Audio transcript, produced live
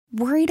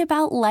Worried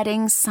about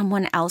letting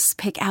someone else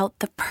pick out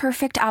the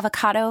perfect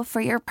avocado for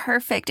your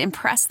perfect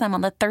impress them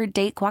on the third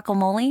date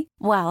guacamole?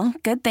 Well,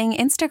 good thing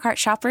Instacart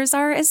shoppers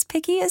are as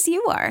picky as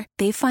you are.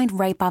 They find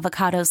ripe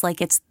avocados like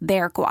it's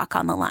their guac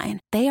on the line.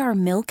 They are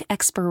milk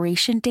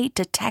expiration date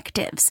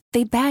detectives.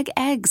 They bag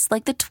eggs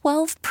like the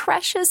 12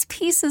 precious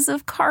pieces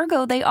of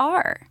cargo they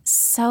are.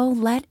 So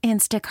let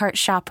Instacart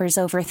shoppers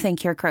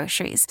overthink your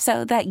groceries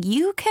so that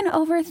you can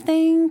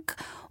overthink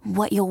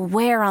what you'll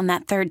wear on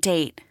that third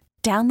date.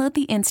 Download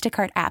the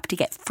Instacart app to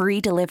get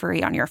free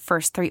delivery on your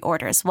first 3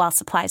 orders while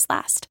supplies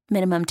last.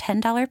 Minimum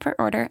 $10 per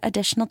order.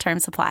 Additional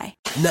terms apply.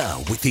 Now,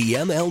 with the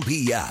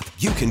MLB app,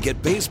 you can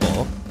get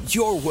baseball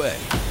your way.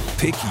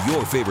 Pick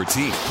your favorite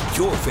team,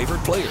 your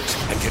favorite players,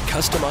 and get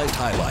customized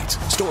highlights,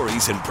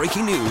 stories, and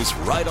breaking news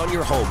right on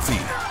your home feed.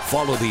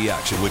 Follow the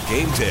action with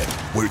Game Day,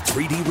 where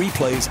 3D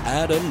replays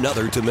add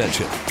another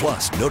dimension.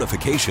 Plus,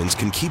 notifications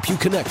can keep you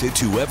connected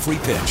to every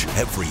pitch,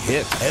 every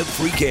hit,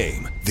 every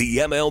game. The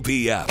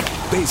MLB app.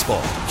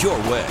 Baseball your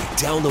way.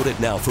 Download it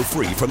now for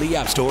free from the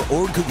App Store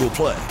or Google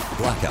Play.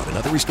 Blackout and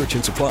other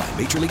restrictions apply.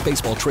 Major League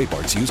Baseball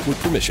trademarks used with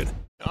permission.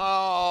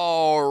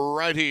 All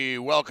righty.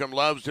 Welcome,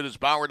 loves. It is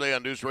Bauerle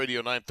on News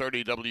Radio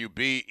 930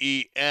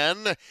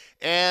 WBEN.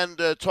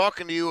 And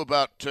talking to you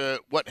about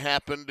what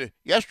happened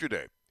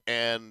yesterday.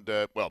 And,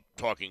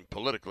 talking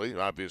politically,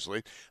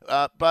 obviously.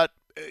 But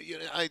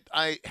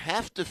I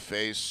have to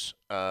face,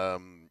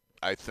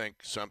 I think,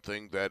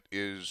 something that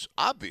is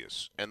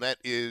obvious. And that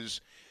is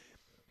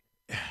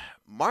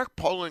Mark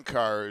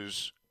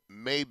Poloncarz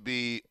may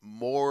be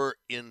more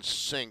in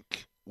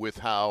sync with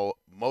how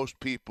most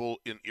people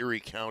in Erie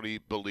County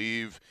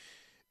believe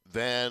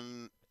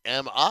than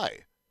am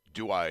I.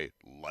 Do I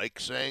like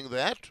saying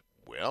that?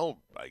 Well,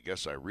 I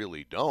guess I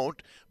really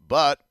don't.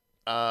 But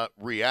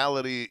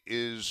reality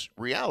is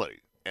reality.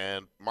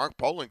 And Mark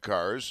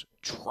Poloncarz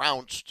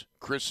trounced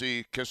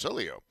Chrissy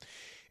Casilio.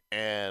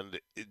 And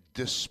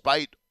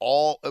despite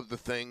all of the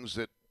things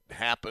that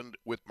happened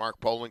with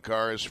Mark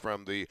Poloncarz,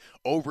 from the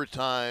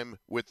overtime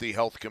with the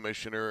health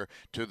commissioner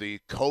to the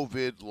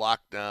COVID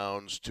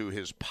lockdowns to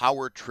his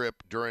power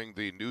trip during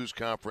the news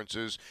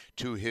conferences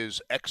to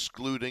his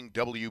excluding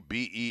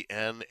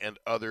WBEN and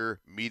other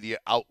media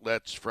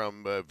outlets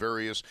from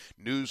various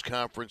news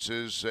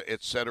conferences,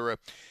 etc.,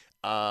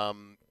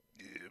 and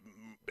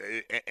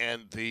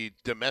the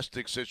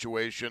domestic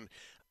situation,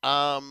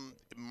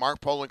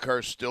 Mark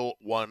Poloncarz still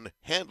won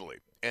handily.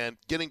 And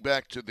getting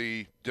back to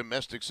the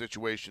domestic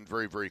situation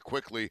very, very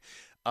quickly,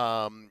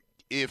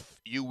 if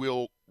you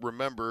will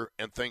remember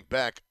and think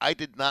back, I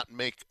did not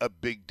make a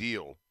big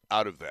deal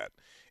out of that.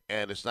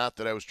 And it's not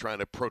that I was trying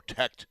to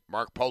protect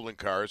Mark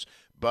Poloncarz,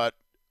 but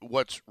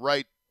what's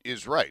right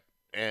is right.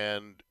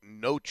 And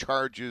no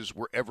charges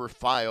were ever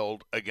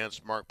filed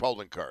against Mark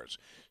Poloncarz.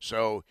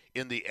 So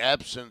in the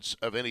absence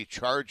of any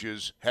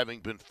charges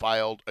having been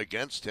filed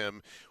against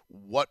him,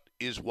 what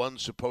is one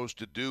supposed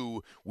to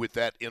do with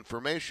that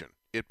information?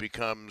 It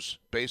becomes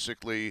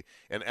basically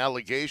an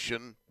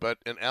allegation, but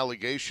an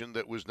allegation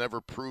that was never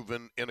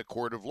proven in a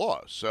court of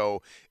law.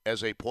 So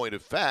as a point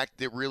of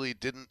fact, it really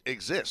didn't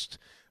exist.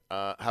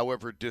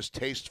 However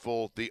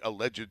distasteful the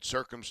alleged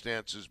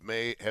circumstances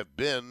may have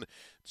been,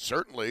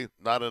 certainly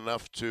not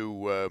enough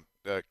to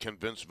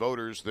convince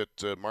voters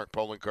that Mark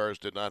Poloncarz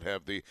did not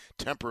have the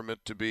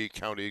temperament to be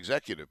county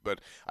executive. But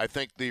I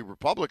think the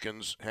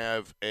Republicans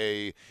have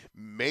a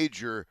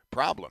major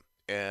problem.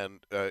 And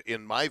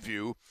in my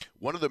view,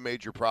 one of the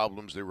major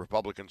problems the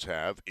Republicans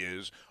have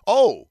is,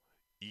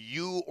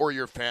 you or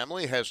your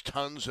family has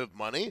tons of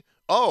money.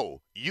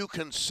 You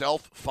can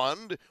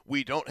self-fund.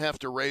 We don't have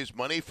to raise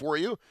money for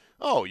you.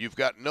 You've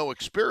got no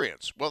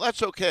experience. Well,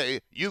 that's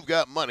okay. You've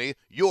got money.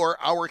 You're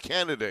our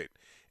candidate.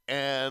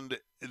 And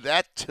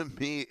that, to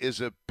me,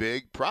 is a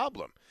big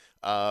problem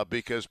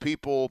because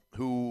people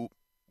who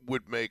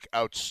would make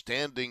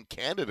outstanding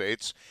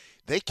candidates,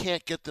 they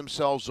can't get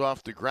themselves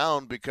off the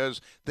ground because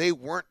they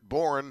weren't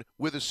born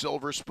with a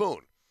silver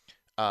spoon.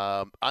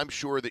 I'm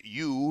sure that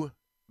you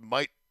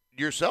might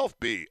yourself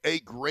be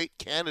a great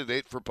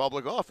candidate for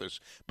public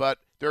office, but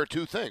there are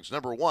two things.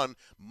 Number one,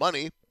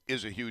 money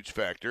is a huge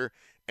factor,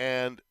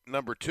 and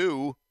number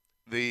two,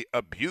 the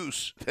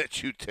abuse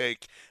that you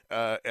take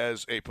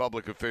as a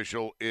public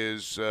official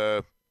is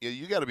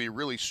you got to be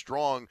really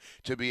strong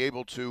to be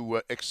able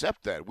to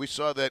accept that. We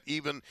saw that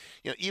even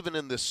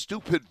in the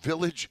stupid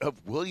village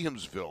of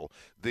Williamsville,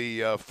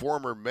 the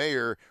former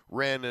mayor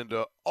ran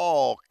into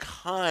all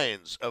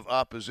kinds of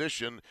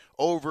opposition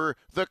over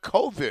the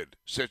COVID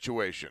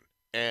situation.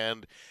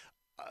 And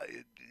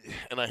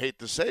I hate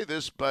to say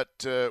this,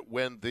 but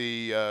when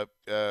the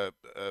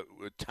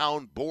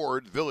town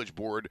board, village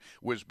board,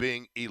 was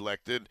being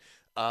elected,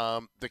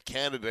 the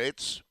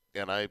candidates,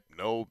 and I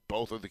know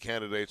both of the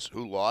candidates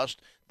who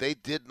lost, they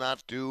did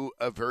not do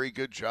a very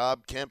good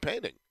job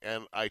campaigning.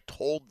 And I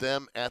told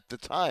them at the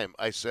time,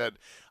 I said,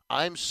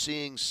 I'm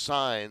seeing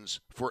signs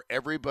for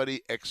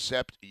everybody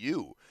except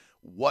you.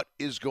 what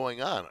is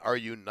going on? Are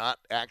you not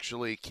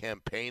actually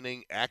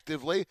campaigning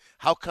actively?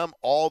 How come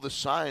all the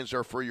signs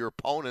are for your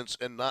opponents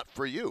and not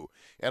for you?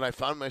 And I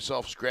found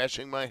myself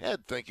scratching my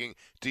head thinking,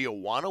 do you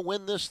want to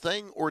win this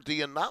thing or do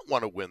you not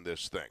want to win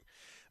this thing?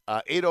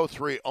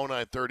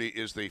 803-0930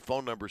 is the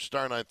phone number,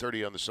 star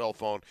 930 on the cell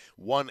phone,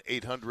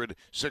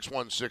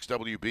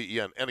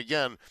 1-800-616-WBEN. And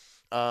again,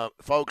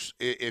 folks,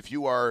 if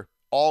you are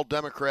all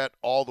Democrat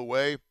all the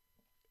way,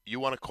 you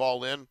want to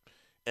call in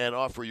and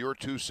offer your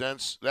 2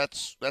 cents,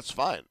 that's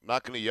fine.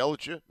 Not going to yell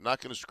at you,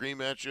 not going to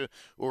scream at you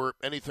or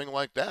anything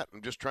like that.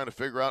 I'm just trying to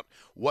figure out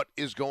what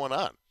is going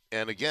on.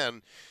 And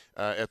again,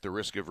 at the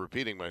risk of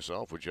repeating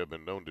myself, which I've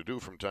been known to do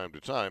from time to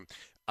time,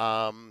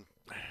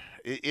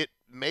 it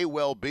may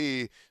well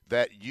be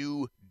that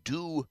you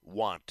do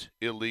want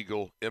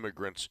illegal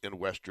immigrants in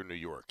Western New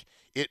York.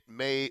 It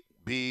may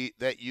be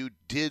that you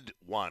did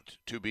want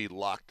to be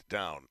locked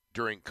down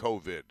during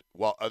COVID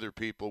while other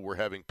people were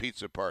having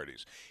pizza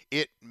parties.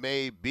 It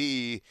may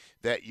be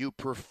that you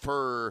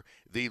prefer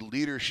the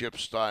leadership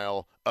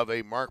style of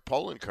a Mark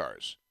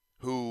Poloncarz,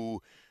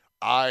 who,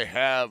 I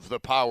have the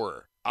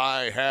power,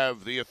 I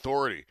have the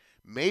authority.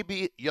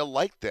 Maybe you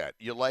like that.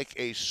 You like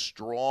a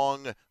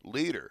strong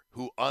leader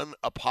who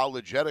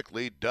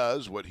unapologetically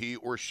does what he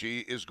or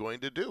she is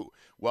going to do,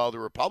 while the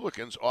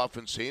Republicans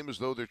often seem as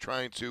though they're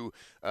trying to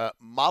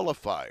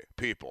mollify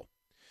people.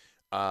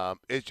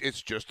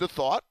 It's just a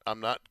thought.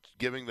 I'm not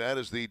giving that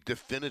as the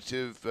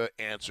definitive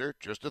answer,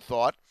 just a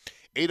thought.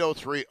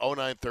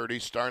 803-0930,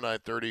 star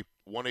 930,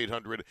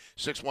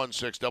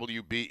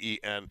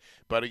 1-800-616-WBEN.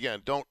 But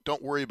again,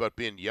 don't worry about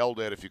being yelled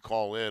at if you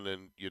call in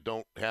and you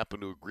don't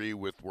happen to agree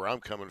with where I'm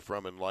coming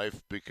from in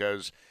life,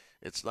 because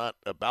it's not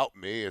about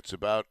me. It's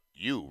about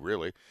you,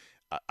 really.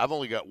 I've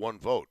only got one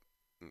vote.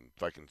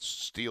 If I can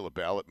steal a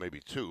ballot, maybe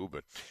two.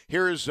 But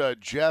here is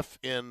Jeff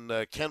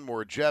in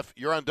Kenmore. Jeff,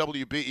 you're on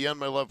WBEN,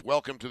 my love.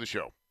 Welcome to the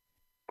show.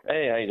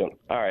 Hey, how you doing?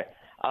 All right.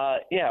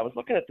 Yeah, I was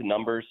looking at the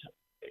numbers.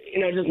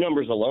 Just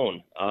numbers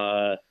alone.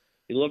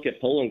 You look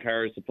at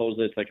Poloncarz,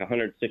 supposedly it's like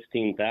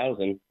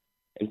 116,000.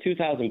 In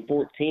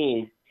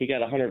 2014, he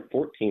got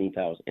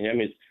 114,000. I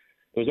mean, it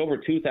was over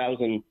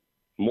 2,000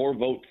 more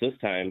votes this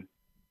time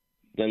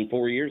than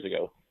 4 years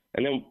ago.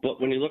 And then, but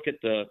when you look at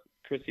the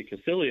Chrissy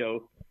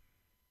Casilio,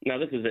 now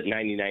this is at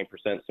 99%,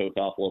 so it's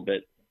off a little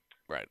bit.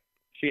 Right.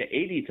 She got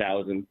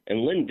 80,000,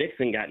 and Lynn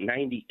Dixon got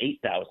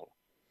 98,000.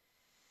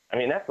 I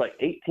mean, that's like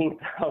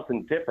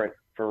 18,000 different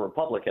for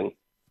Republican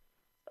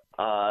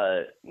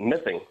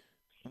missing.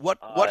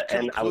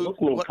 And I was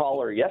listening to a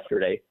caller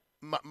yesterday.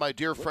 My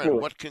dear friend,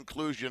 what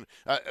conclusion,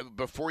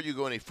 before you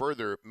go any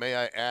further, may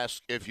I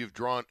ask if you've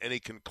drawn any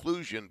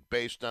conclusion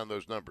based on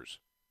those numbers?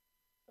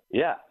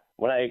 Yeah.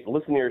 When I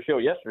listened to your show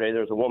yesterday,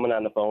 there was a woman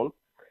on the phone,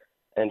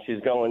 and she's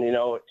going,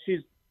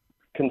 she's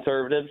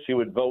conservative. She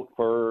would vote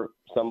for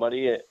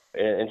somebody,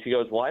 and she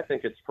goes, well, I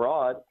think it's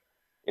fraud.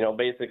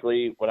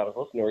 Basically what I was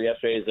listening to her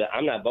yesterday is that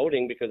I'm not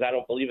voting because I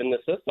don't believe in the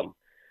system,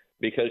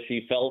 because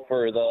she fell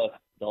for the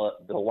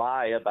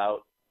lie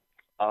about,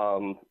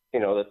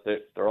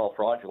 that they're all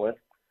fraudulent.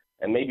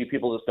 And maybe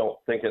people just don't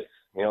think it's,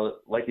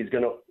 like he's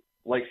going to,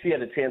 like she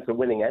had a chance of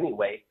winning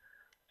anyway.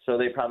 So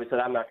they probably said,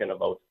 I'm not going to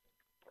vote.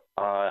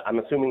 I'm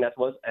assuming that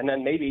was. And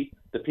then maybe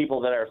the people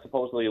that are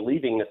supposedly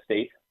leaving the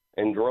state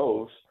in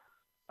droves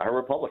are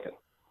Republican.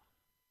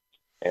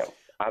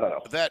 I don't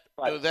know.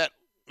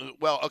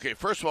 Well, okay,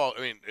 first of all,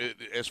 I mean,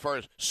 as far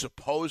as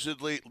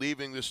supposedly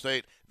leaving the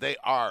state, they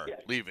are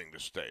leaving the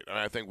state. And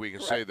I think we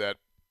can say that,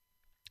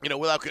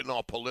 without getting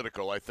all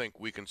political, I think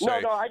we can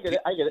say. No, I get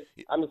it.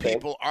 I'm the same.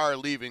 People are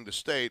leaving the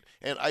state,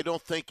 and I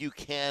don't think you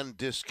can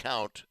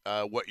discount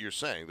what you're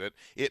saying, that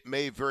it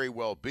may very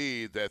well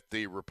be that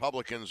the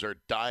Republicans are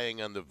dying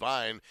on the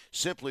vine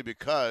simply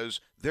because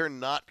they're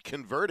not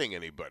converting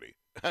anybody.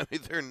 I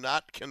mean, they're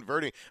not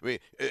converting. I mean,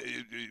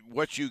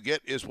 what you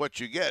get is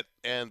what you get,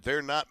 and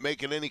they're not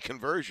making any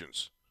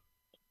conversions.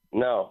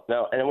 No.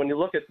 And when you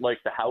look at,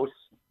 like, the House,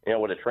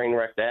 what a train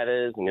wreck that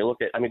is, and you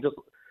look at, just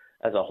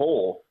as a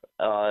whole,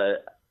 and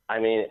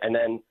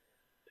then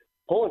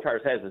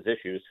Poloncarz has his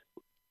issues.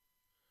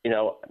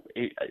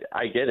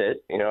 I get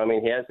it.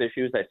 He has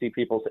issues. I see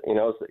people,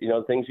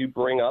 things you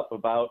bring up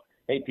about,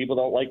 hey, people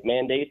don't like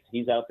mandates.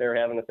 He's out there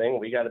having a thing.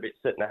 We got to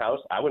sit in the house.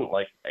 I didn't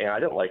like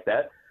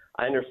that.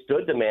 I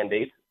understood the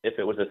mandates if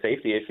it was a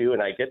safety issue,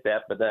 and I get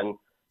that, but then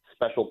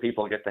special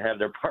people get to have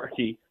their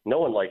party. No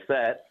one likes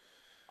that.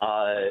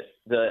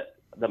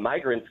 The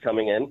migrants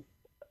coming in,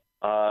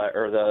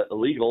 or the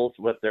illegals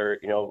with their,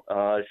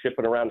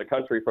 shipping around the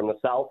country from the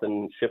south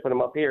and shipping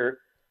them up here,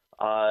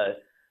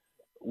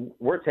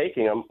 we're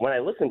taking them. When I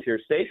listen to your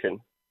station,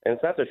 and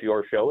it's not just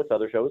your show, it's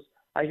other shows,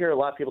 I hear a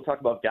lot of people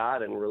talk about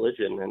God and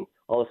religion and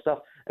all this stuff,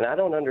 and I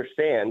don't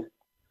understand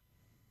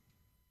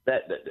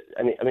that.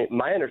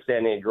 My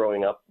understanding of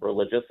growing up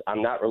religious,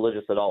 I'm not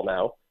religious at all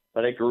now,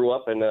 but I grew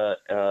up in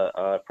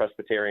a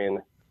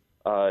Presbyterian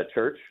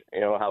church,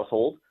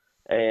 household,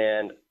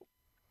 and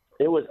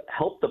it was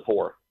help the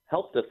poor,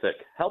 help the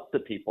sick, help the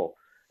people.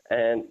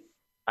 And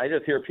I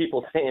just hear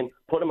people saying,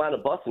 put them on a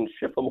bus and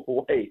ship them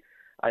away.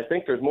 I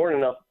think there's more than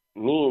enough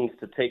means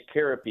to take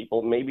care of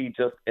people, maybe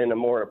just in a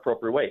more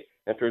appropriate way.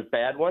 If there's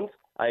bad ones,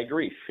 I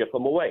agree, ship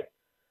them away.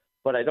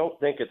 But I don't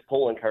think it's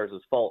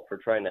Poloncarz's fault for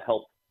trying to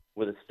help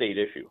with a state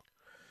issue.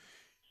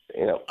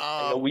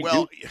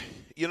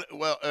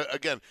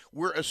 Again,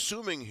 we're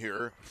assuming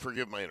here.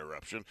 Forgive my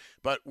interruption,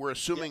 but we're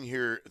assuming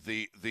here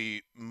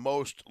the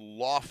most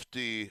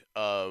lofty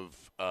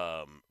of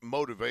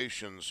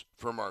motivations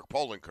for Mark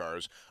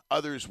Poloncarz.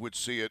 Others would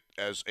see it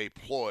as a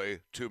ploy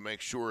to make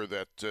sure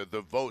that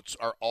the votes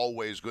are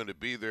always going to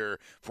be there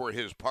for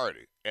his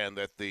party, and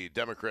that the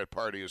Democrat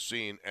Party is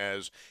seen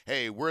as,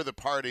 hey, we're the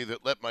party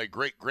that let my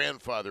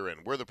great-grandfather in.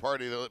 We're the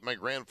party that let my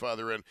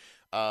grandfather in.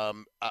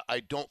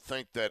 I don't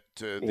think that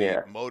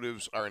the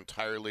motives are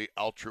entirely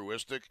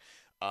altruistic.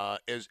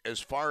 As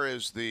far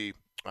as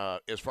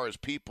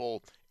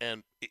people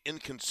and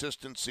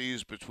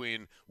inconsistencies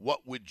between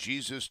what would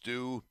Jesus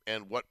do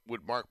and what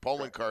would Mark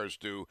Poloncarz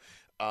do,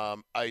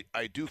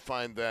 I do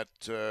find that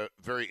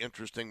very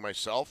interesting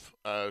myself,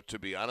 to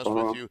be honest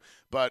with you.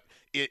 But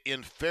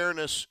in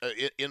fairness,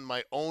 in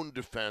my own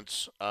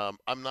defense,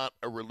 I'm not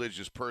a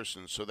religious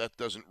person, so that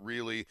doesn't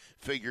really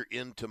figure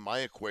into my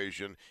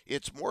equation.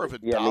 It's more of a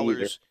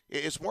dollars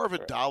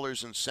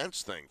and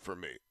cents thing for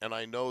me, and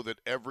I know that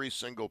every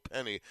single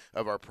penny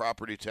of our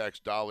property tax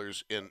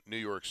dollars in New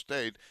York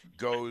State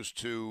goes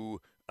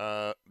to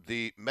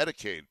the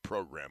Medicaid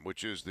program,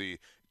 which is the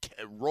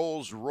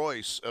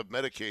Rolls-Royce of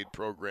Medicaid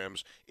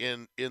programs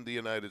in the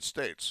United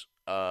States,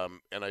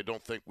 and I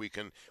don't think we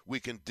can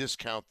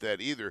discount that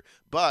either.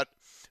 But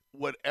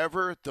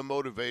whatever the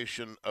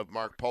motivation of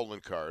Mark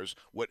Poloncarz,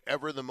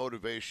 whatever the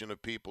motivation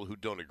of people who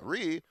don't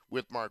agree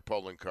with Mark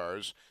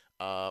Poloncarz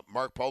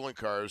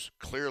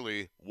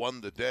clearly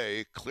won the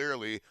day,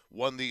 clearly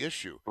won the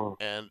issue.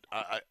 And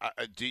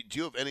do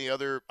you have any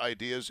other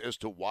ideas as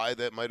to why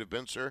that might have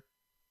been, sir?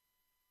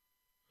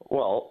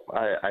 Well,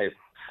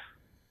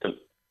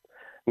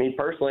 me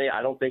personally,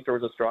 I don't think there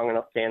was a strong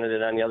enough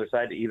candidate on the other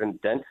side to even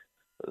dent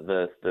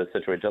the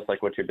situation, just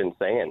like what you've been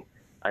saying.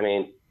 I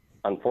mean,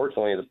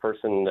 unfortunately, the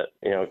person that,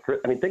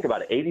 think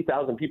about it,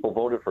 80,000 people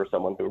voted for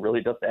someone who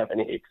really doesn't have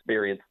any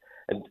experience,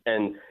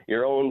 and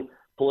your own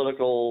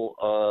political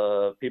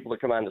people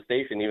that come on the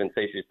station even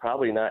say she's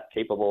probably not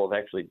capable of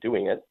actually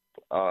doing it,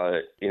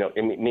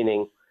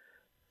 meaning,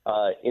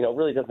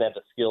 really doesn't have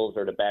the skills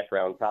or the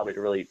background probably to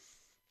really,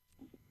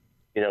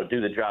 do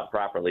the job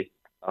properly.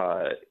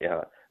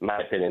 In my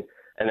opinion,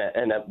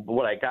 and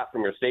what I got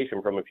from your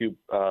station from a few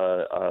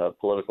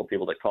political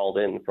people that called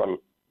in from,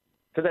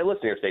 because I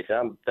listen to your station.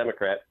 I'm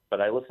Democrat, but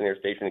I listen to your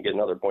station to get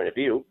another point of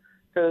view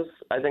because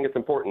I think it's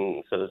important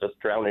instead of just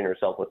drowning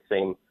yourself with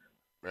same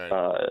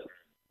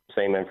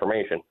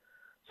information.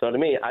 So to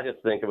me, I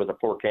just think it was a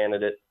poor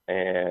candidate,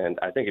 and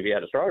I think if you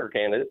had a stronger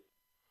candidate,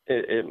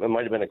 it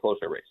might have been a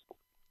closer race.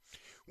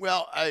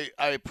 Well, I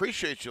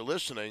appreciate you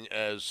listening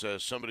as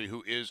somebody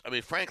who is,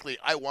 frankly,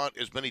 I want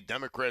as many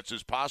Democrats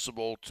as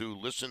possible to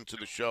listen to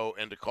the show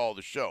and to call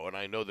the show. And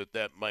I know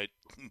that might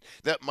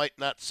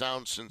not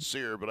sound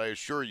sincere, but I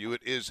assure you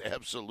it is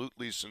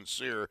absolutely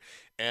sincere.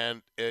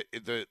 And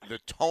the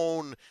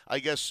tone, I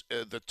guess,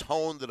 the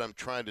tone that I'm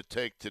trying to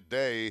take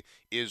today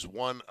is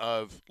one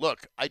of,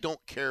 look, I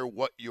don't care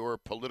what your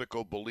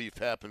political belief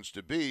happens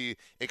to be.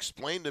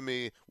 Explain to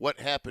me what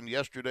happened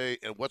yesterday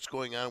and what's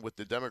going on with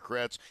the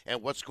Democrats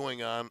and what's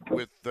going on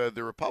with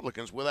the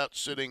Republicans without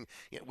sitting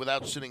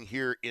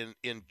here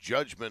in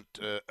judgment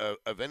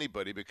of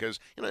anybody. Because,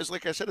 it's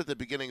like I said at the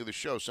beginning of the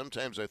show,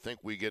 sometimes I think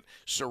we get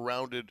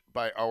surrounded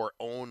by our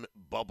own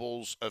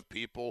bubbles of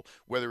people,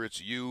 whether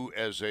it's you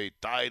as a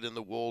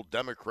dyed-in-the-wool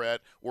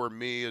Democrat or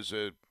me as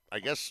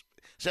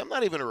I'm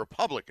not even a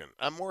Republican.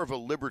 I'm more of a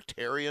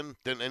libertarian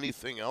than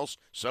anything else.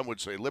 Some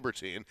would say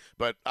libertine,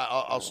 but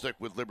I'll stick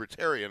with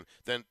libertarian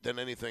than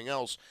anything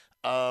else.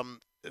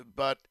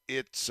 But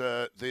it's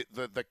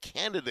the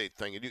candidate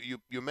thing. And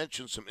you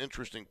mentioned some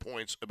interesting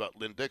points about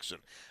Lynn Dixon.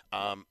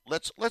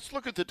 Let's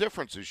look at the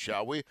differences,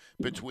 shall we,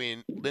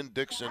 between Lynn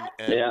Dixon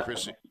and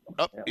Chrissy.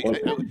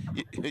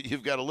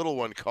 You've got a little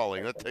one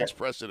calling. That takes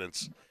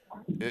precedence.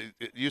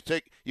 You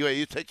take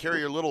care of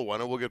your little one,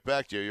 and we'll get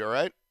back to you. You all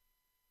right?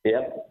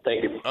 Yep.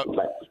 Thank you.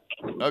 Bye.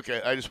 Okay,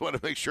 I just want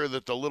to make sure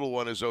that the little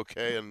one is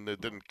okay and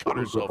didn't cut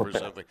herself or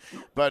something.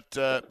 But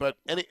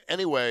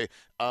anyway,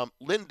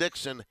 Lynn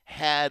Dixon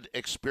had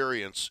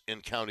experience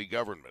in county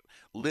government.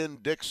 Lynn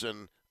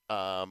Dixon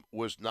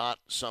was not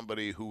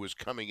somebody who was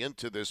coming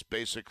into this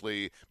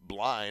basically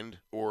blind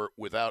or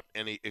without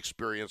any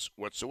experience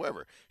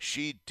whatsoever.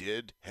 She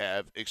did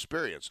have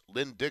experience.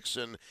 Lynn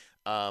Dixon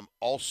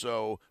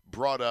also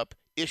brought up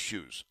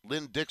issues.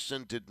 Lynn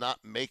Dixon did not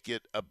make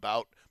it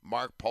about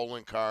Mark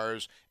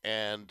Poloncarz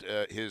and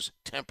his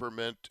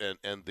temperament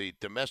and the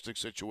domestic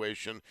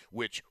situation,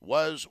 which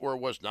was or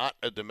was not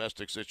a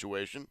domestic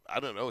situation.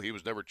 I don't know. He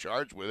was never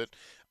charged with it.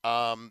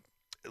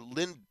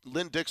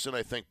 Lynn Dixon,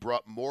 I think,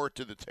 brought more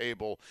to the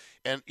table.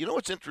 And you know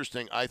what's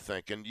interesting, I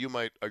think, and you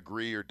might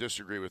agree or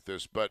disagree with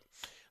this, but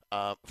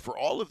for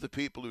all of the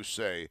people who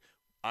say,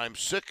 I'm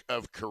sick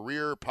of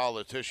career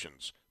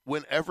politicians,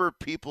 whenever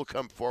people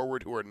come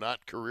forward who are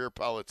not career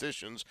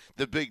politicians,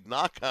 the big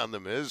knock on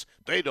them is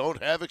they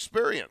don't have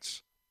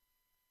experience.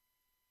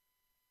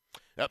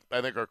 Yep,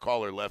 I think our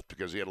caller left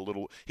because he had a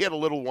little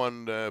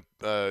one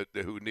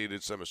who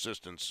needed some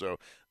assistance, so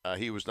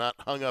he was not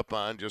hung up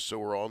on, just so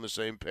we're all on the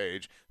same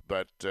page.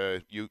 But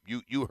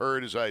you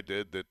heard, as I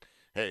did, that,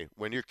 hey,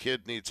 when your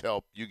kid needs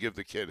help, you give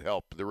the kid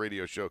help. The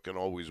radio show can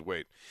always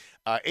wait.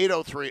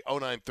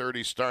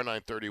 803-0930, star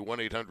 930,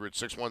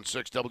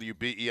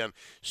 1-800-616-WBEN.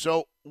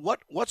 So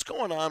what's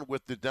going on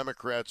with the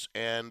Democrats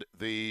and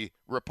the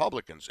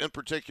Republicans, in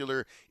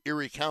particular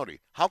Erie County?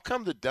 How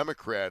come the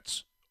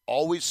Democrats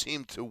always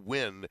seem to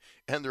win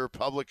and the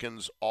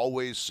Republicans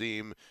always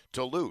seem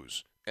to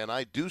lose? And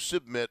I do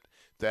submit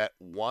that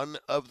one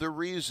of the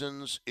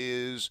reasons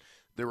is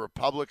the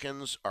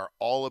Republicans are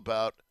all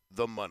about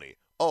the money.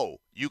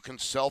 Oh, you can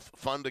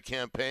self-fund a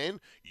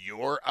campaign?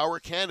 You're our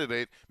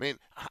candidate. I mean,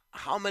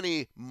 how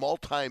many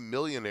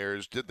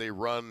multimillionaires did they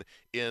run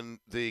in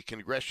the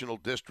congressional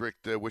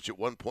district, which at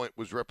one point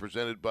was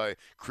represented by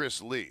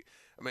Chris Lee?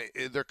 I mean,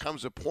 there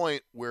comes a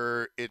point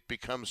where it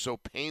becomes so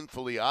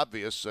painfully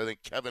obvious, I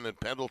think Kevin and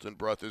Pendleton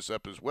brought this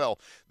up as well,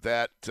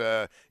 that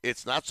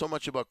it's not so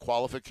much about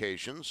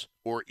qualifications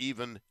or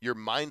even your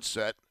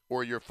mindset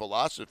or your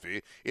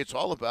philosophy. It's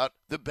all about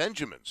the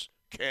Benjamins.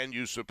 Can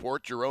you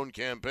support your own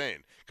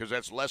campaign? Because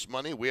that's less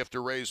money we have to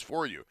raise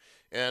for you.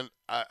 And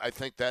I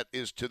think that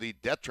is to the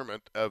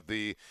detriment of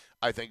the,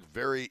 I think,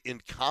 very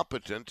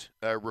incompetent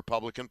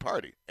Republican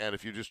Party. And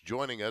if you're just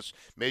joining us,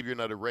 maybe you're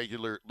not a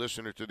regular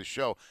listener to the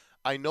show,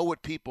 I know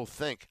what people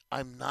think.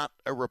 I'm not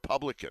a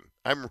Republican.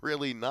 I'm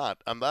really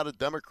not. I'm not a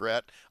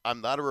Democrat.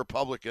 I'm not a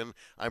Republican.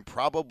 I'm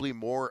probably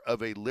more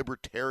of a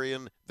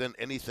libertarian than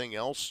anything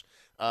else.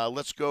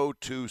 Let's go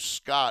to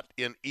Scott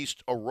in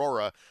East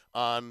Aurora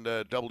on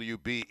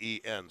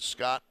WBEN.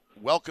 Scott,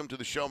 welcome to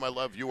the show, my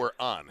love. You are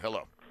on.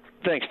 Hello.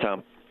 Thanks,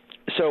 Tom.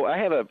 So I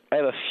have a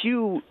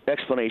few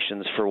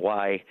explanations for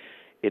why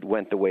it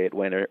went the way it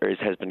went, or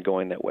has been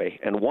going that way.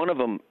 And one of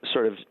them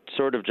sort of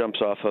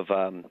jumps off of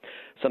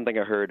something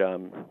I heard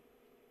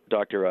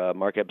Dr.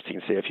 Mark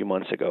Epstein say a few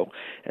months ago,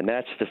 and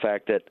that's the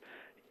fact that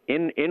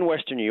in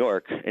Western New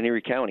York, in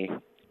Erie County,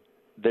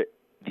 the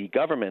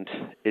government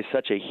is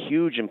such a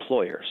huge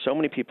employer. So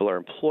many people are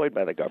employed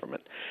by the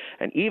government.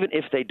 And even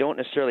if they don't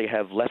necessarily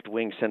have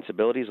left-wing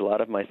sensibilities, a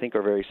lot of them I think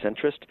are very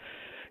centrist.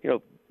 You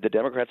know, the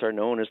Democrats are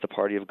known as the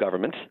party of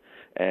government,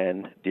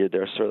 and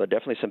there are sort of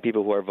definitely some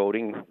people who are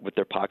voting with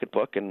their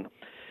pocketbook and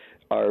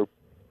are,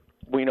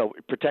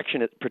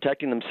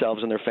 protecting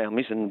themselves and their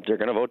families, and they're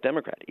going to vote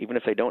Democrat, even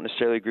if they don't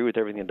necessarily agree with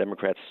everything the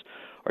Democrats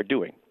are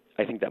doing.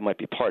 I think that might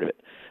be part of it.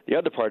 The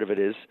other part of it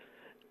is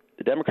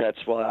the Democrats,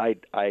 well, I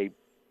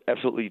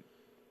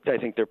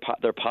think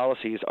their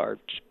policies are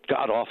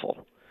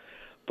god-awful,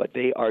 but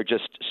they are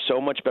just so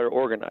much better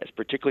organized,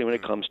 particularly when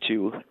it comes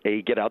to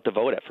a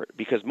get-out-the-vote effort,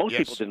 because most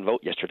people didn't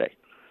vote yesterday.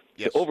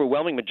 Yes. The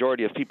overwhelming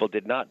majority of people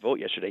did not vote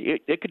yesterday.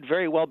 It could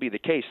very well be the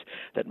case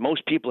that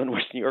most people in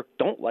Western New York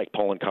don't like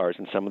Poloncarz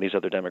and some of these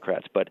other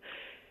Democrats, but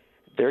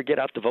their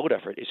get-out-the-vote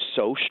effort is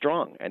so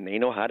strong, and they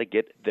know how to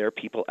get their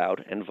people out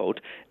and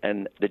vote.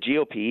 And the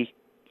GOP,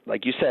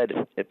 like you said,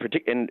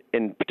 particularly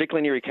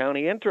in Erie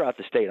County and throughout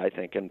the state, I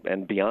think,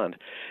 and beyond,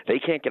 they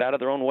can't get out of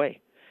their own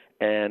way.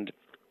 And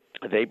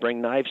they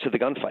bring knives to the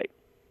gunfight.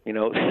 You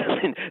know,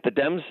 the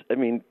Dems,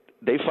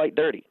 they fight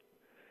dirty,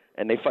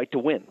 and they fight to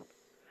win.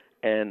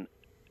 And,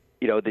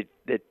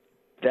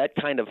 that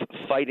kind of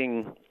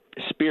fighting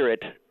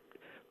spirit,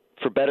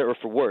 for better or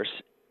for worse,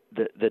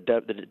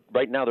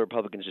 right now the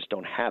Republicans just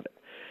don't have it.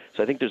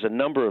 So I think there's a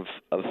number of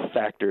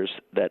factors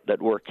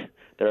that work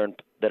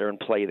that are in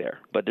play there.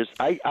 But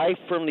I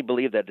firmly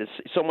believe that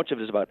so much of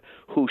it is about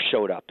who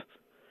showed up.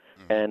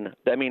 And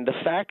the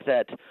fact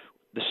that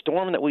the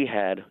storm that we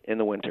had in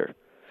the winter,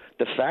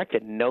 the fact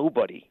that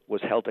nobody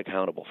was held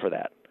accountable for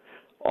that,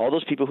 all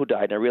those people who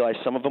died, and I realize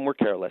some of them were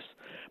careless,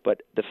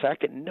 but the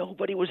fact that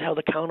nobody was held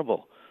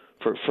accountable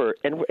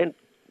and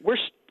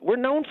we're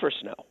known for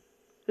snow.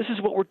 This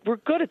is what we're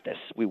good at this.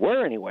 We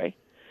were anyway.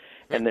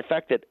 And the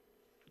fact that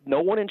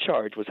no one in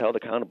charge was held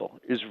accountable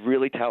is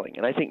really telling.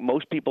 And I think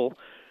most people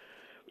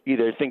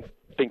either think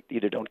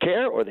either don't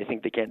care or they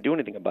think they can't do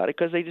anything about it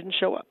because they didn't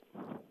show up.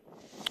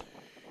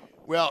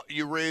 Well,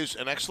 you raise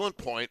an excellent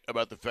point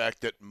about the fact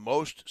that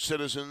most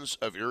citizens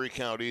of Erie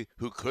County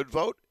who could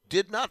vote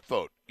did not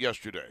vote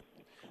yesterday.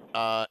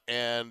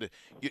 And,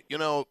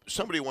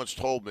 somebody once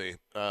told me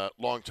a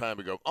long time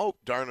ago, oh,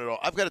 darn it all,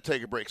 I've got to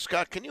take a break.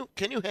 Scott, can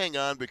you hang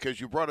on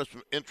because you brought us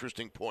some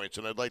interesting points,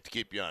 and I'd like to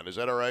keep you on. Is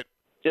that all right?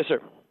 Yes,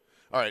 sir.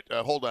 All right,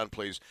 hold on,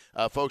 please.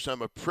 Folks,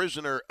 I'm a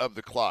prisoner of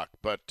the clock,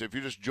 but if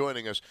you're just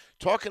joining us,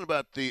 talking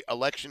about the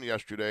election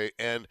yesterday,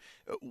 and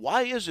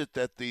why is it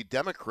that the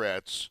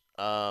Democrats,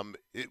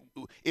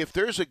 if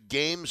there's a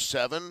Game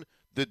 7,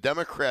 the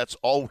Democrats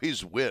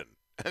always win?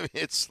 I mean,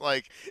 it's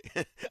like,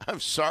 I'm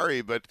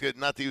sorry, but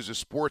not to use a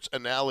sports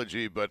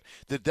analogy, but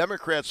the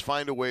Democrats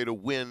find a way to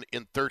win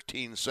in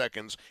 13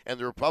 seconds, and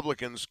the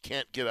Republicans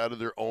can't get out of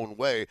their own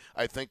way.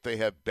 I think they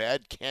have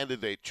bad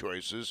candidate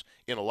choices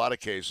in a lot of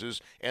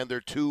cases, and they're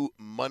too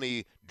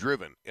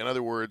money-driven. In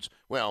other words,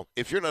 well,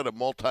 if you're not a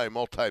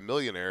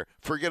multi-millionaire,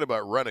 forget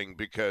about running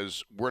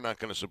because we're not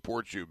going to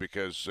support you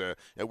because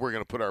we're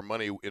going to put our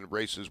money in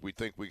races we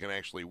think we can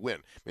actually win.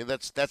 I mean,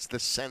 that's the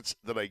sense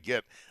that I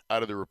get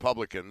out of the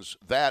Republicans,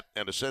 that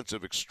and a sense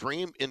of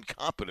extreme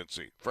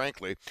incompetency,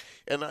 frankly.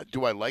 And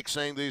do I like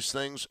saying these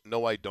things?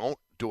 No, I don't.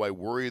 Do I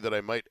worry that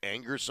I might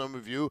anger some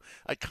of you?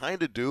 I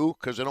kind of do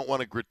because I don't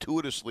want to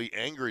gratuitously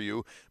anger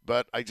you,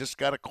 but I just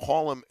got to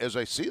call them as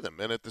I see them.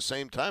 And at the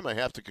same time, I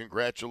have to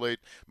congratulate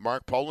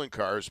Mark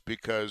Poloncarz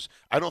because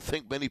I don't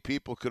think many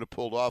people could have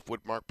pulled off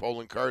what Mark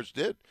Poloncarz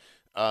did.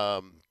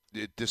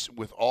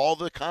 With all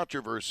the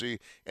controversy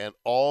and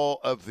all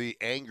of the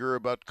anger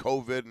about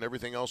COVID and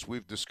everything else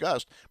we've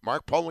discussed,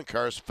 Mark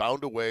Poloncarz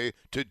found a way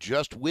to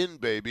just win,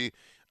 baby.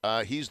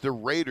 He's the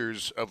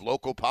Raiders of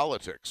local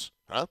politics.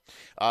 Huh?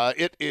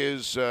 It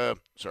is, sorry,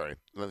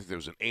 I think there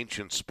was an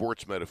ancient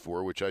sports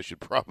metaphor, which I should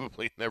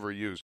probably never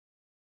use.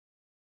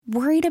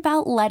 Worried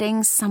about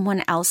letting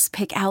someone else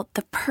pick out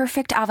the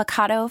perfect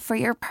avocado for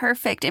your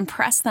perfect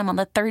impress them on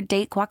the third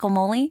date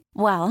guacamole?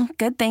 Well,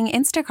 good thing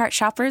Instacart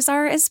shoppers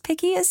are as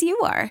picky as you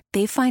are.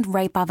 They find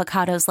ripe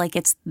avocados like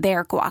it's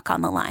their guac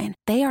on the line.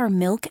 They are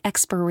milk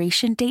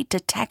expiration date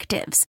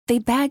detectives. They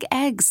bag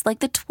eggs like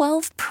the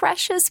 12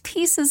 precious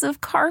pieces of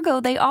cargo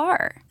they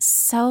are.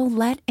 So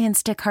let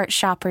Instacart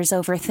shoppers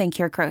overthink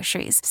your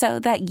groceries so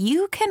that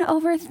you can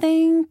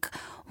overthink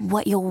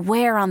what you'll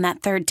wear on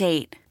that third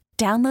date.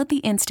 Download the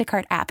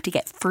Instacart app to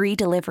get free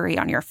delivery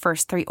on your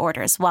first 3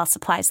 orders while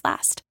supplies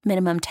last.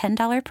 Minimum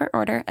 $10 per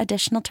order.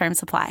 Additional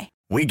terms apply.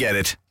 We get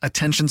it.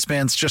 Attention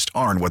spans just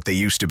aren't what they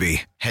used to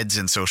be. Heads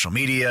in social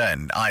media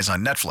and eyes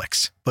on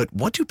Netflix. But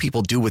what do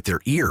people do with their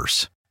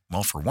ears?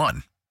 Well, for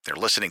one, they're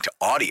listening to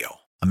audio.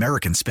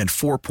 Americans spend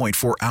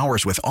 4.4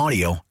 hours with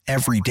audio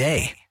every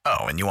day. Oh,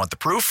 and you want the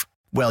proof?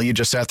 Well, you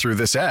just sat through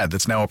this ad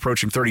that's now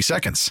approaching 30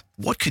 seconds.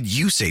 What could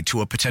you say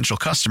to a potential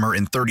customer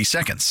in 30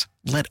 seconds?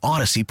 Let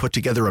Odyssey put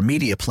together a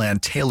media plan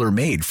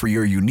tailor-made for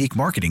your unique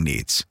marketing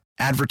needs.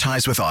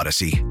 Advertise with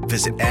Odyssey.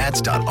 Visit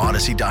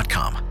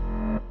ads.odyssey.com.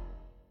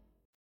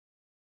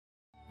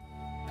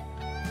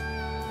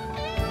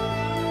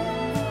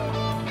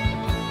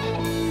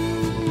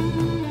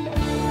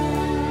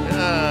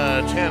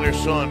 Tanner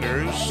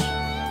Saunders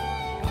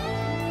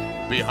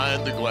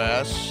behind the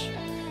glass.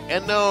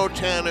 And no,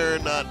 Tanner,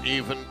 not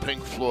even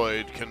Pink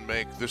Floyd can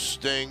make the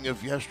sting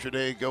of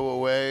yesterday go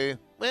away.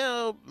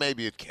 Well,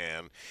 maybe it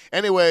can.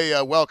 Anyway,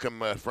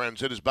 welcome,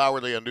 friends. It is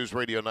Bauerle on News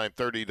Radio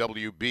 930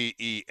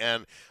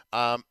 WBEN.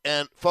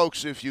 And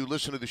folks, if you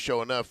listen to the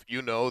show enough,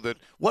 you know that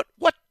what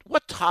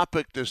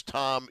topic does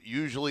Tom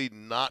usually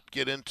not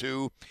get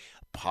into?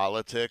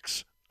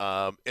 Politics.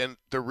 And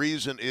the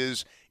reason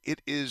is it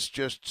is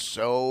just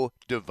so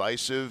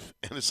divisive.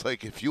 And it's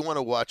like, if you want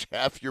to watch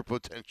half your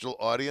potential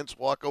audience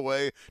walk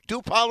away,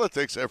 do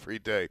politics every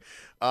day.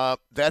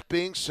 That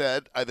being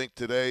said, I think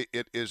today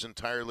it is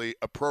entirely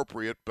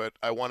appropriate, but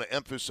I want to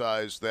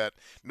emphasize that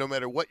no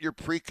matter what your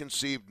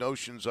preconceived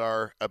notions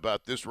are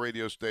about this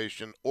radio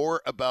station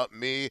or about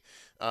me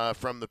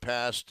from the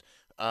past,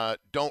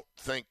 don't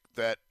think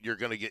that you're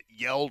going to get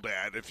yelled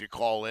at if you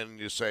call in and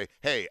you say,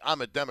 hey,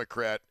 I'm a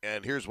Democrat,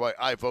 and here's why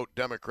I vote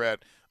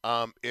Democrat.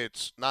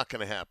 It's not going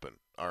to happen,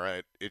 all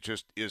right? It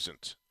just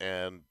isn't.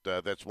 And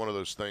that's one of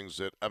those things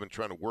that I've been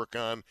trying to work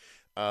on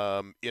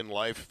in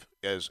life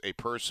as a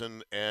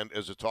person and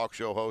as a talk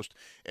show host.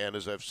 And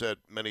as I've said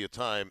many a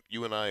time,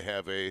 you and I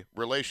have a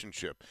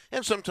relationship.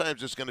 And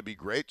sometimes it's going to be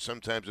great.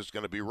 Sometimes it's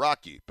going to be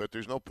rocky. But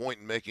there's no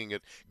point in making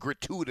it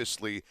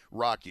gratuitously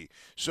rocky.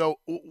 So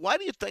why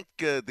do you think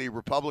the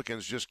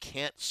Republicans just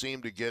can't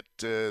seem to get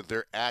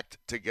their act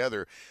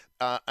together?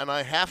 And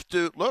I have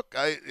to look,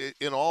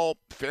 in all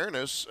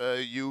fairness,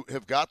 you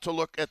have got to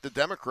look at the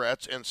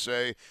Democrats and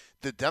say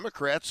the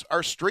Democrats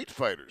are street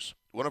fighters.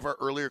 One of our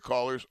earlier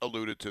callers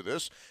alluded to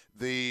this.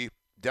 The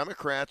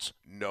Democrats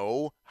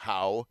know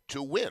how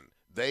to win.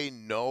 They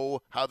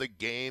know how the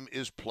game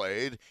is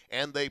played,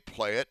 and they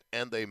play it,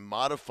 and they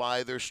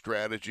modify their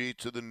strategy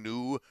to the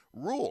new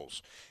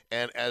rules.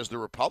 And as the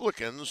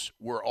Republicans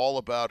were all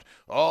about,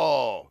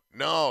 oh,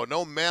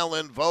 no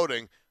mail-in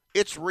voting,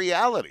 it's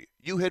reality.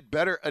 You had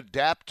better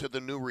adapt to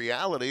the new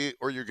reality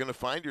or you're going to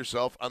find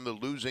yourself on the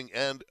losing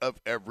end of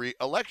every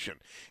election.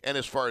 And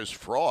as far as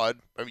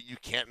fraud, I mean, you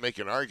can't make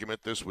an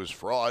argument this was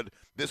fraud.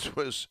 This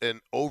was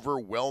an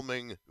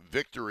overwhelming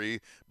victory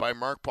by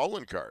Mark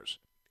Poloncarz.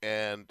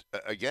 And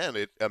again,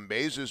 it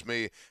amazes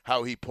me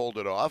how he pulled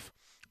it off.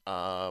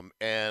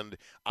 And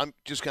I'm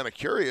just kind of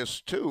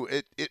curious, too.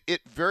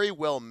 It very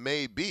well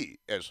may be,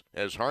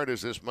 as hard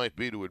as this might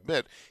be to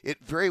admit, it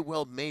very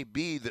well may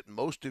be that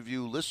most of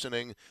you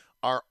listening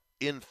are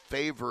in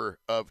favor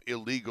of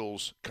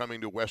illegals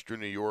coming to Western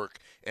New York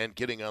and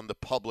getting on the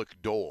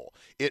public dole.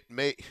 It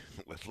may,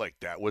 like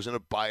that wasn't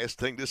a biased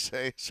thing to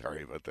say.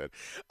 Sorry about that.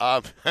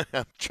 I'm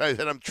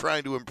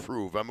trying to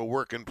improve. I'm a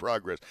work in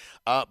progress.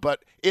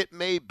 But it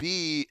may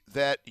be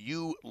that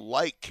you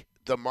like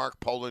the Mark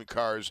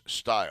Poloncarz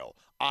style.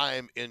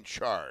 I'm in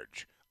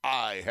charge.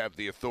 I have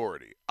the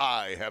authority.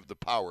 I have the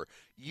power.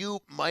 You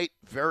might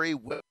very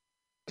well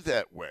be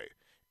that way.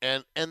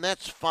 And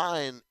that's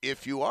fine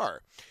if you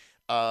are.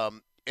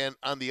 And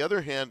on the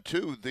other hand,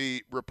 too,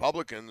 the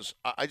Republicans,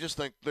 I just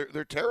think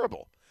they're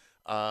terrible.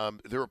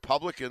 The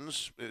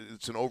Republicans,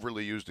 it's an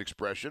overly used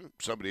expression.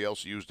 Somebody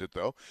else used it,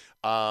 though.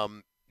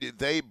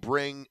 They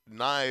bring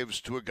knives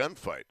to a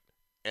gunfight.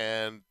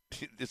 And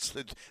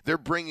they're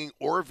bringing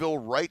Orville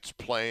Wright's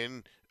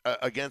plane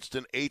against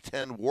an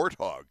A-10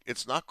 Warthog.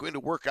 It's not going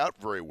to work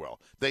out very well.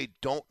 They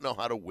don't know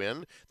how to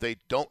win. They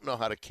don't know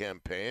how to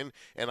campaign.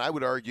 And I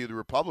would argue the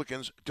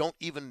Republicans don't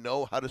even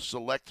know how to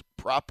select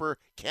proper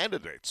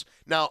candidates.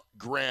 Now,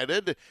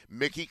 granted,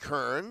 Mickey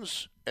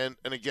Kearns, and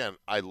again,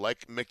 I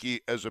like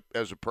Mickey as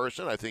a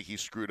person. I think he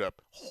screwed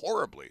up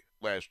horribly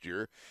last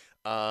year.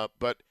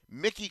 But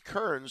Mickey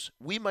Kearns,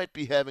 we might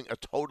be having a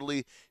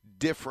totally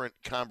different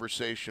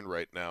conversation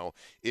right now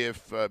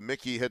if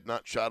Mickey had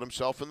not shot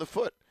himself in the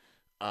foot.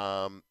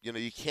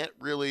 You can't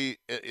really,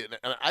 and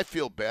I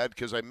feel bad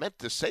because I meant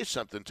to say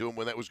something to him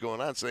when that was going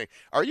on, saying,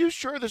 are you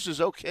sure this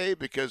is okay?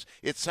 Because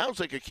it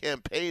sounds like a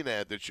campaign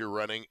ad that you're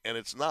running, and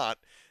it's not.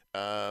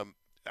 I'm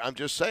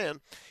just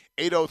saying.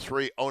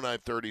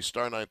 803-0930,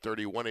 star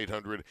 930,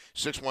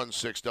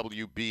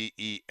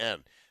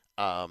 1-800-616-WBEN.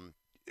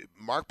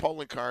 Mark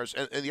Poloncarz,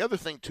 and the other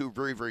thing, too,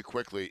 very, very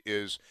quickly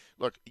is,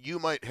 look, you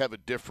might have a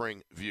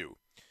differing view.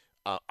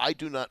 I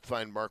do not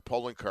find Mark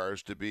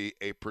Poloncarz to be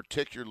a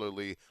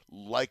particularly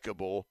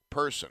likable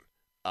person.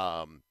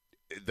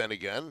 Then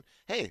again,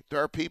 hey,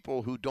 there are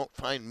people who don't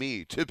find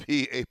me to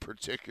be a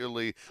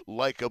particularly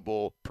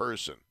likable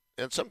person.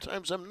 And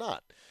sometimes I'm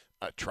not.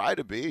 I try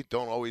to be,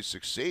 don't always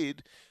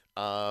succeed,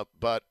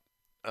 but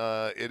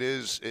it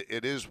is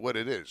what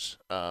it is.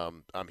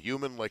 I'm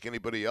human like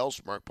anybody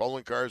else. Mark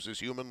Poloncarz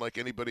is human like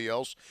anybody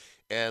else.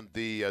 And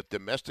the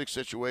domestic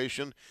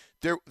situation,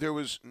 there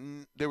was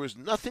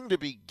nothing to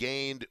be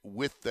gained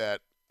with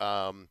that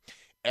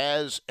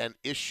as an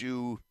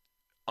issue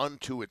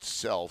unto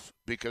itself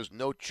because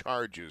no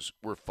charges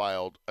were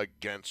filed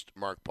against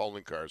Mark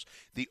Poloncarz.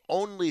 The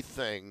only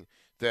thing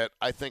that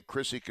I think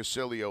Chrissy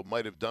Casilio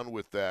might have done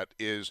with that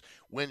is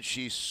when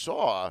she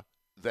saw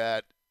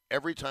that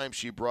every time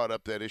she brought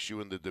up that issue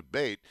in the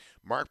debate,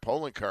 Mark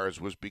Poloncarz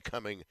was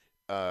becoming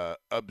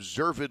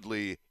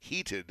observedly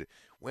heated.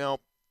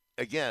 Well,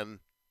 again,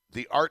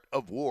 the art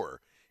of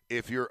war.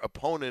 If your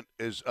opponent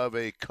is of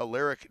a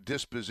choleric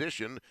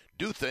disposition,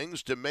 do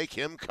things to make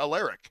him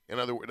choleric. In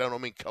other words, I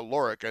don't mean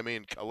caloric, I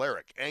mean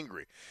choleric,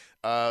 angry.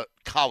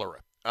 Cholera.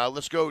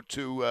 Let's go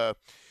to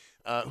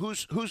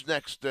who's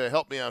next?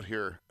 Help me out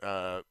here.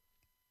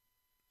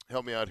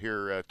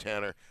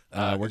 Tanner.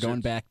 We're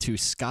going back to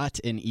Scott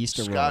in East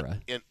Aurora. Scott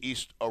in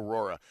East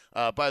Aurora.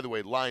 By the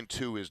way, line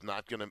 2 is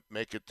not going to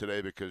make it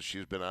today because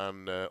she's been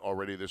on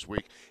already this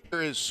week.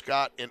 Here is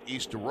Scott in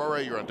East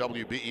Aurora. You're on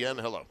WBEN.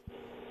 Hello.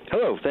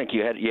 Hello. Thank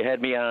you. You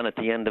had me on at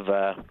the end of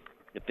the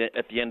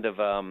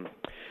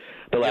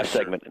last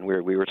segment, and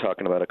we were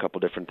talking about a couple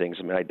different things.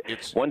 I mean,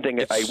 one thing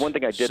I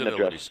didn't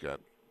address. Scott.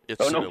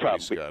 No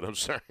problem, Scott. I'm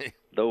sorry.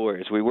 No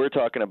worries. We were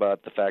talking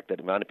about the fact that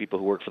the amount of people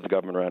who work for the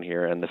government around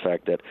here, and the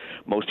fact that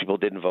most people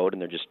didn't vote,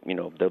 and they're just,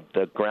 the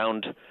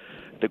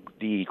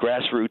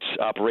grassroots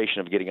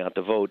operation of getting out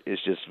the vote is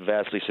just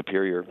vastly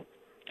superior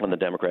on the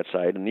Democrat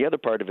side. And the other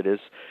part of it is,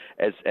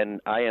 and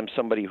I am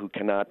somebody who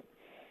cannot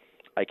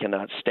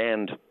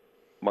stand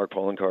Mark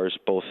Poloncarz,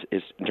 both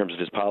in terms of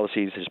his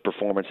policies, his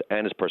performance,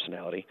 and his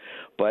personality.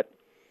 But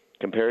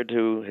compared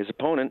to his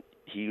opponent,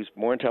 he's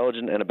more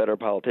intelligent and a better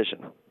politician.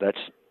 That's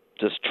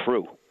just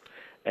true.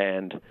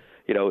 And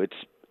that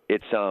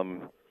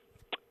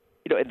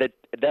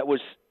was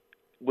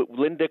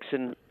Lynn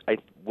Dixon.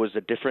 Was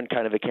a different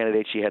kind of a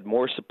candidate. She had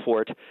more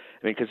support. I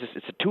mean, because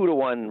it's a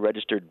 2-to-1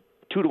 registered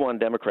 2-to-1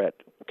 Democrat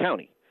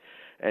county,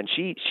 and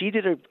she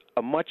did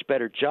a much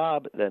better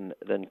job than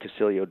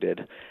Casilio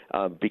did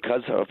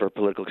because of her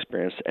political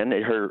experience, and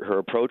her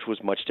approach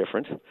was much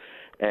different.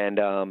 And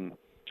a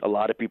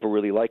lot of people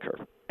really like her,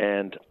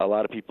 and a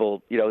lot of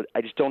people,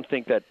 I just don't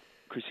think that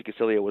Chrissy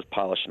Casilio was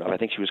polished enough. I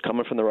think she was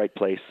coming from the right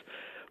place,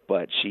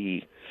 but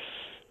she,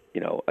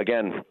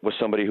 again, was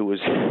somebody who was,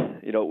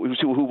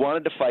 who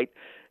wanted to fight,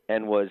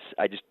 and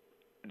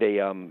she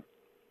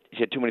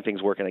had too many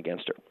things working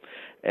against her,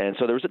 and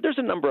so there's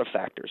a number of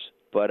factors.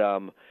 But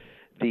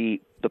the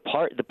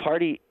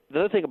party. The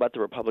other thing about the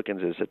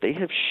Republicans is that they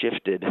have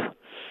shifted.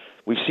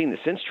 We've seen this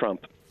since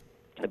Trump.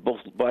 I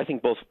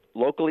think both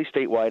locally,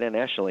 statewide, and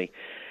nationally,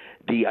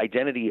 the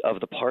identity of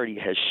the party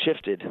has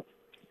shifted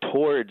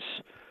towards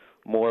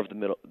more of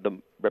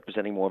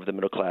representing more of the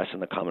middle class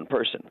and the common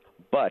person.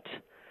 But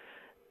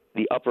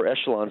the upper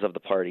echelons of the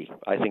party,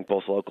 I think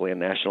both locally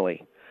and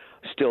nationally,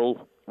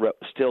 still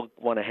still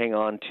want to hang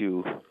on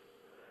to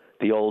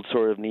the old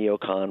sort of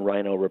neocon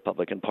rhino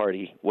Republican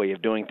Party way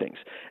of doing things,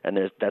 and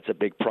that's a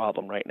big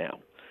problem right now.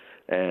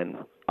 And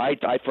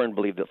I firmly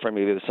believe that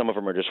some of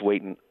them are just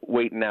waiting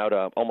out,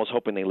 almost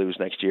hoping they lose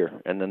next year,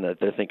 and then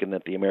they're thinking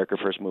that the America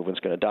First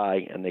movement's going to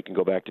die and they can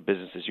go back to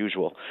business as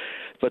usual.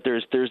 But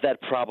there's that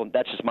problem.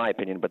 That's just my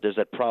opinion. But there's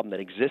that problem that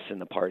exists in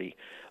the party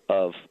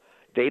of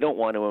they don't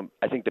want to.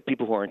 I think the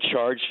people who are in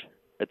charge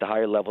at the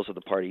higher levels of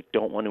the party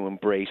don't want to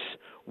embrace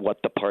what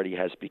the party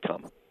has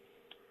become.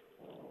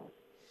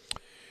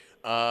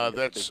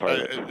 That's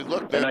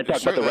look. And I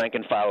talk about the rank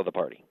and file of the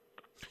party.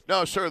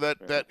 No, sir,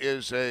 that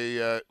is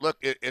a look.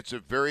 It's a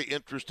very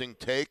interesting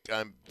take.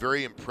 I'm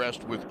very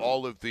impressed with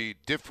all of the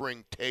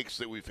differing takes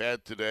that we've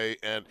had today.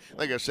 And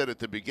like I said at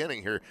the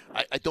beginning here,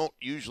 I don't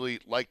usually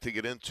like to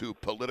get into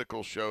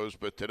political shows,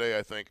 but today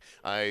I think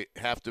I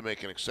have to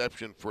make an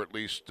exception for at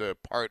least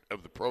part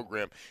of the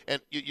program.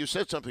 And you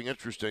said something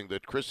interesting,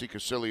 that Chrissy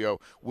Casilio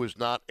was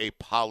not a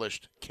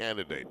polished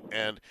candidate.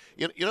 And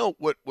you know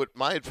what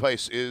my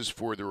advice is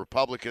for the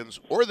Republicans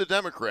or the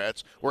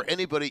Democrats or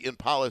anybody in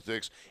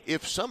politics: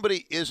 if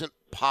somebody isn't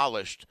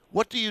polished,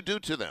 what do you do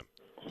to them?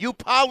 You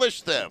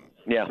polish them.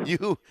 Yeah.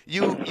 You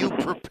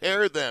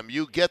prepare them.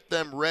 You get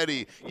them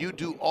ready. You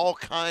do all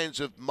kinds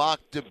of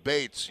mock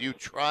debates. You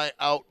try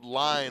out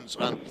lines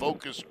on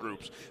focus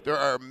groups. There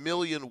are a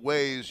million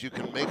ways you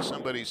can make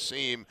somebody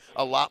seem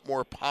a lot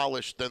more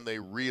polished than they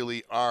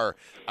really are.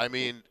 I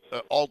mean,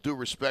 all due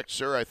respect,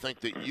 sir, I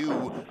think that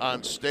you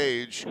on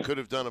stage could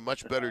have done a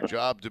much better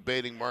job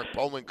debating Mark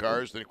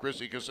Poloncarz than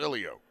Chrissy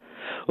Casilio.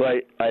 Well,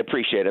 I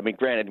appreciate it. I mean,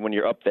 granted, when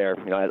you're up there,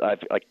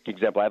 like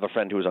example, I have a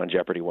friend who was on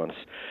Jeopardy once,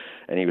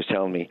 and he was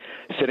telling me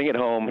sitting at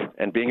home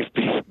and being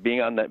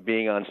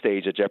on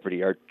stage at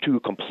Jeopardy are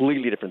two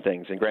completely different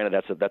things. And granted,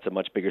 that's a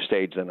much bigger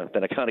stage than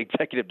a county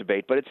executive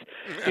debate. But it's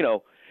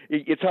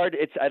it's hard.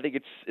 I think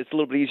it's a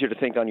little bit easier to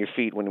think on your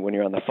feet when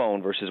you're on the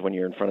phone versus when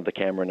you're in front of the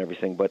camera and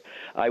everything. But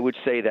I would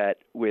say that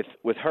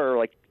with her,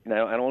 like,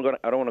 now, I don't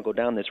want to go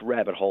down this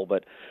rabbit hole,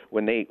 but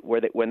when they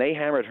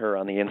hammered her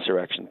on the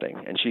insurrection thing,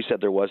 and she said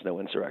there was no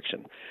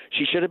insurrection,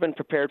 she should have been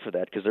prepared for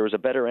that, because there was a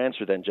better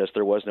answer than just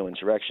there was no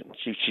insurrection.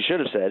 She should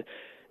have said,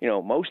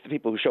 most of the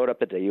people who showed up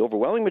that day, the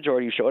overwhelming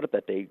majority who showed up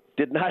that day,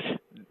 did not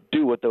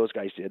do what those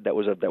guys did. That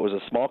was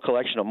a small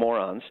collection of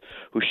morons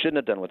who shouldn't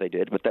have done what they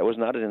did, but that was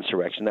not an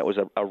insurrection. That was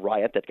a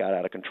riot that got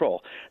out of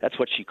control. That's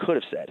what she could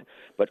have said.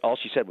 But all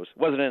she said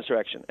wasn't an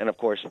insurrection. And, of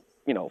course,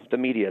 the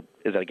media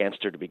is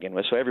against her to begin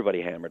with, so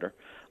everybody hammered her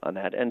on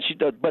that. And she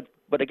did. But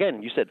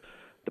again, you said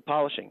the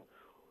polishing.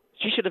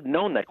 She should have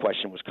known that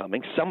question was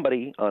coming.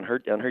 Somebody on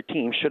her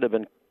team should have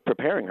been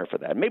preparing her for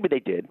that. Maybe they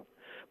did,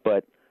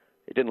 but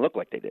it didn't look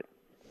like they did.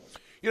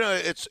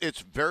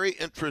 It's very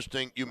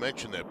interesting you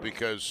mentioned that,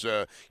 because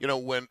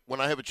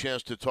when I have a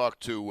chance to talk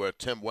to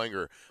Tim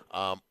Wenger,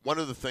 one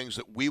of the things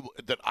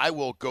that I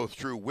will go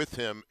through with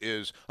him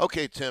is,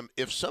 okay, Tim,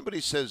 if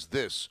somebody says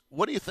this,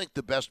 what do you think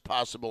the best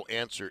possible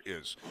answer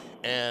is?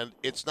 And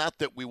it's not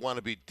that we want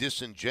to be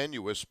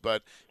disingenuous,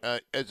 but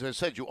as I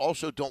said, you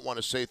also don't want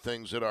to say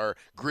things that are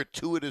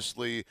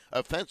gratuitously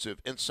offensive.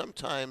 And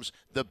sometimes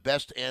the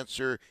best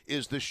answer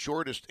is the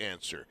shortest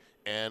answer.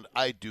 And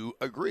I do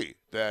agree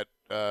that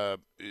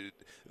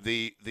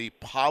the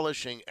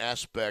polishing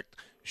aspect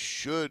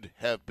should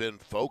have been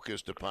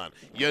focused upon.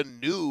 You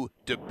knew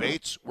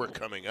debates were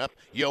coming up.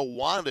 You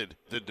wanted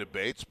the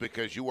debates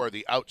because you are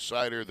the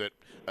outsider that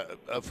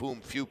of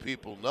whom few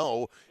people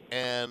know.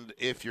 And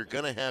if you're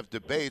going to have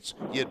debates,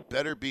 you'd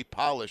better be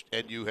polished,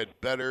 and you had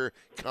better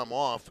come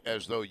off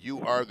as though you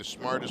are the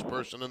smartest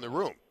person in the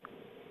room.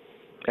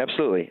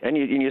 Absolutely, and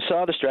you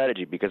saw the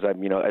strategy, because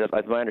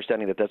it's my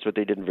understanding that that's what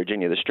they did in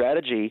Virginia. The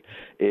strategy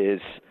is,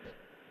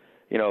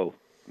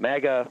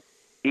 MAGA,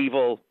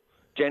 evil,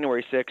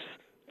 January 6th.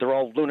 They're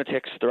all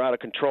lunatics. They're out of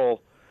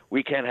control.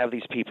 We can't have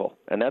these people,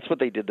 and that's what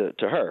they did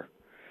to her.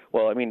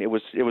 Well, I mean, it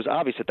was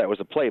obvious that was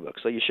a playbook,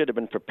 so you should have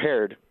been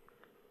prepared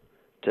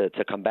to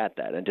combat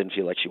that, and didn't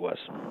feel like she was.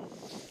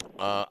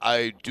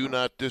 I do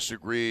not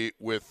disagree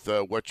with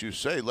what you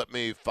say. Let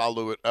me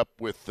follow it up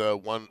with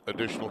one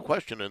additional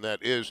question, and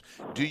that is,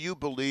 do you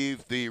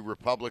believe the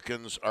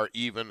Republicans are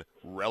even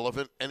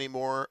relevant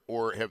anymore,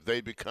 or have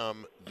they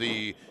become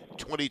the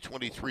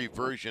 2023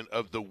 version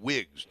of the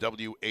Whigs,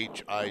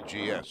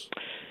 WHIGS?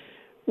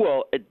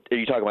 Well, are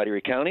you talking about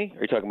Erie County, or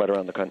are you talking about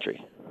around the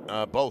country?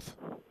 Both.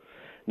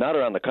 Not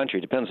around the country.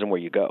 It depends on where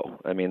you go.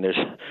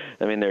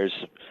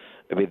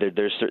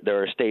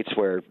 There are states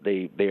where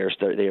they are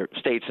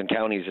states and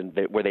counties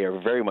where they are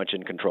very much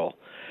in control,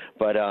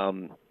 but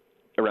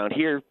around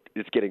here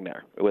it's getting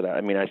there.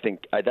 I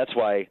think that's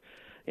why,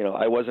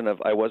 I wasn't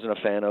a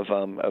fan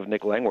of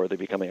Nick Langworthy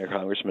becoming a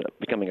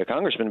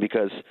congressman,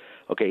 because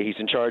he's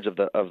in charge of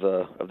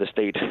the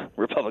state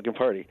Republican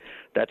Party.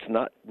 That's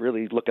not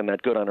really looking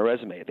that good on a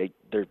resume.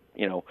 They're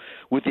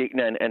with the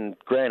and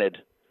granted,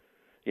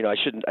 I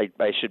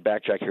should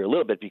backtrack here a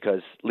little bit,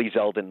 because Lee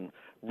Zeldin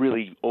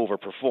really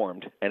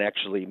overperformed and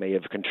actually may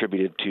have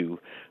contributed to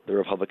the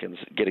Republicans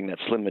getting that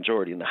slim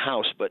majority in the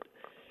House.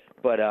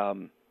 But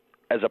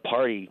as a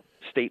party,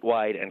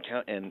 statewide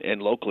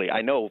and locally.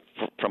 I know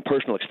from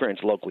personal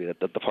experience locally that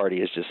the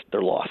party is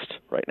they're lost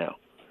right now,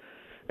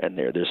 and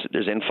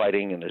there's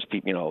infighting and there's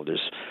people,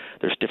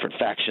 there's different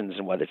factions,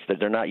 and whether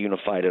they're not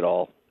unified at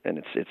all,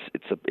 and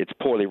it's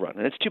poorly run,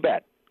 and it's too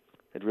bad.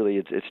 It really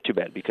it's too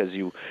bad because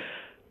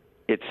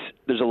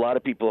there's a lot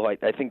of people.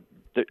 I think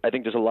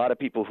there's a lot of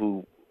people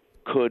who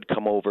could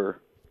come over.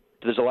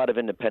 There's a lot of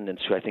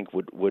independents who I think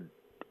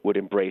would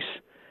embrace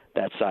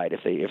that side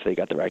if they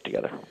got their act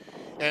together.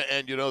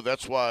 And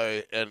that's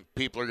why, and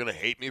people are going to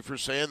hate me for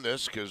saying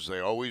this because they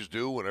always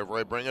do whenever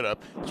I bring it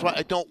up. That's why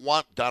I don't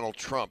want Donald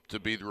Trump to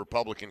be the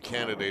Republican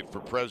candidate for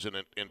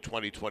president in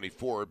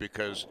 2024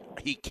 because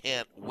he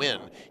can't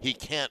win. He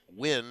can't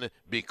win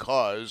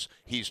because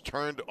he's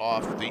turned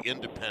off the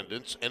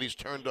independents and he's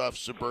turned off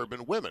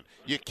suburban women.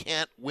 You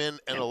can't win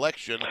an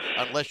election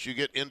unless you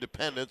get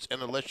independents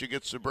and unless you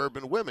get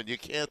suburban women. You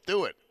can't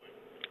do it.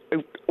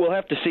 We'll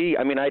have to see.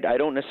 I mean, I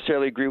don't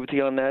necessarily agree with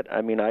you on that.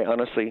 I mean, I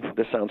honestly,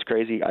 this sounds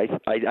crazy. I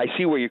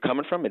see where you're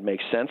coming from. It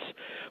makes sense,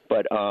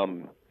 but I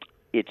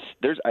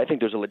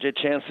think there's a legit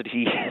chance that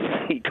he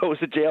goes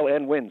to jail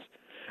and wins.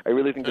 I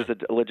really think there's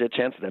a legit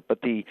chance of that.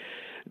 But the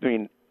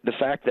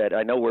fact that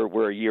I know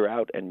we're a year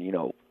out, and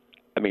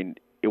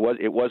it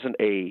wasn't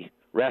a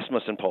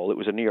Rasmussen poll. It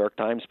was a New York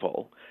Times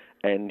poll,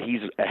 and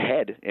he's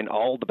ahead in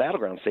all the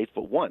battleground states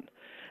but one.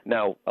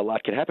 Now, a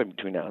lot could happen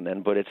between now and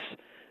then, but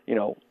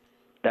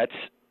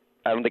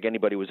I don't think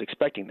anybody was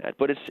expecting that,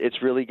 but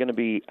it's really going to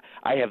be.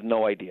 I have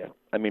no idea.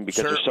 I mean,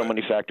 because there's so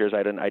many factors.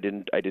 I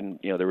didn't.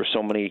 There were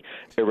so many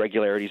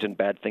irregularities and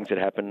bad things that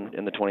happened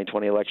in the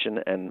 2020 election,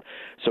 and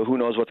so who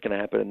knows what's going to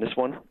happen in this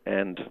one?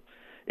 And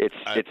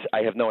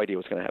I have no idea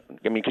what's going to happen.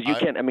 I mean, because you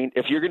can't. I mean,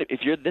 if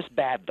you're this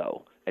bad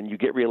though, and you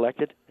get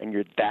reelected, and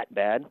you're that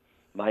bad, in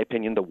my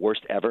opinion, the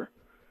worst ever.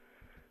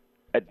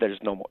 There's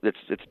no more.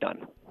 It's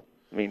done.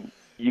 I mean,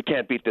 you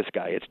can't beat this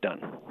guy. It's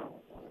done.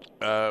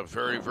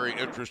 Very, very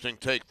interesting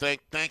take.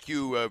 Thank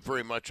you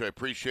very much. I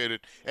appreciate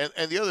it.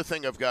 And the other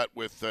thing I've got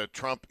with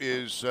Trump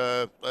is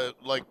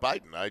like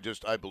Biden.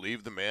 I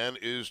believe the man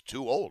is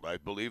too old. I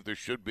believe there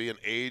should be an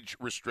age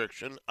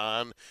restriction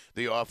on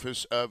the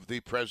office of the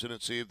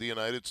presidency of the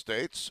United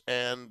States.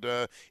 And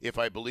if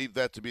I believe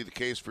that to be the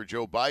case for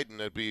Joe Biden,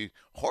 it'd be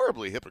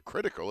horribly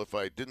hypocritical if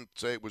I didn't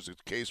say it was the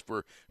case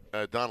for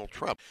Donald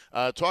Trump.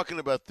 Talking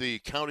about the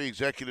county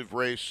executive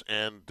race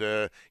and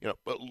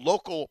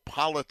local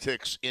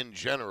politics in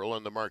general,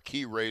 and the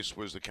marquee race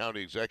was the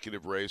county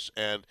executive race,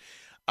 and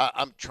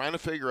I'm trying to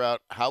figure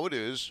out how it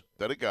is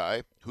that a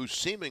guy who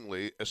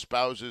seemingly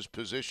espouses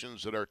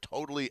positions that are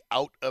totally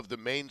out of the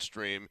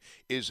mainstream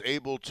is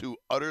able to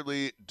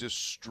utterly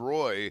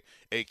destroy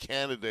a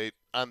candidate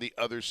on the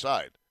other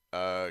side,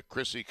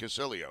 Chrissy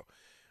Casilio.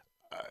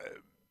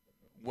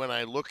 When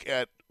I look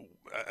at,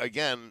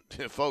 again,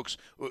 folks,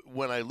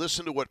 when I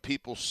listen to what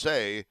people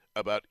say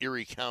about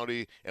Erie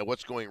County and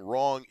what's going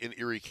wrong in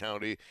Erie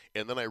County,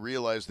 and then I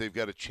realize they've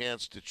got a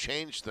chance to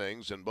change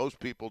things, and most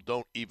people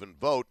don't even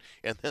vote,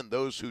 and then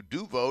those who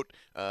do vote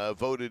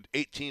voted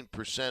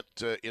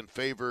 18% in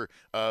favor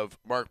of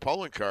Mark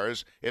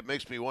Poloncarz, it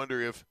makes me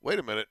wonder if, wait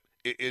a minute,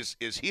 is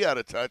he out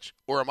of touch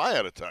or am I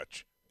out of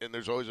touch? And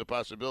there's always a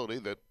possibility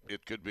that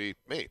it could be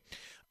me.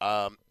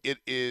 It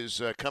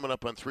is coming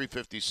up on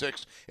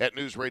 3:56 at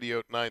News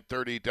Radio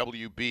 930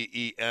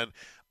 WBEN.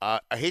 I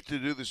hate to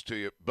do this to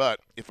you, but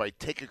if I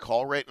take a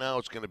call right now,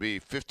 it's going to be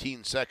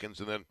 15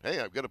 seconds, and then, hey,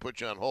 I've got to put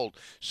you on hold.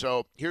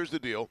 So here's the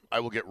deal. I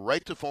will get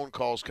right to phone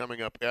calls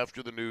coming up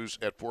after the news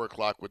at 4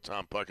 o'clock with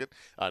Tom Puckett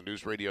on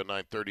News Radio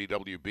 930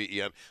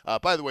 WBEN.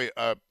 By the way,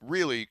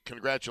 really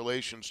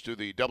congratulations to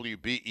the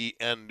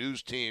WBEN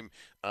news team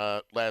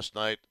last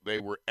night. They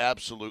were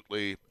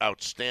absolutely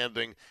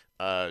outstanding.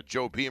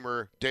 Joe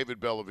Beamer,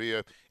 David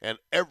Bellavia, and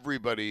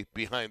everybody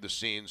behind the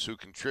scenes who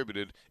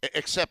contributed,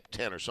 except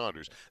Tanner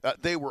Saunders.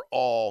 They were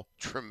all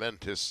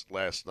tremendous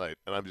last night,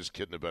 and I'm just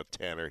kidding about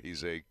Tanner.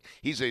 He's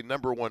a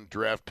number one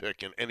draft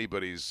pick in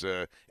anybody's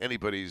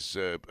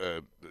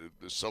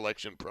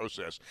selection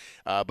process.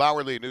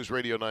 Bauerle, News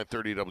Radio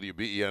 930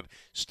 WBEN.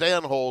 Stay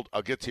on hold.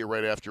 I'll get to you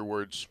right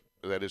afterwards.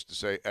 That is to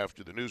say,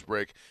 after the news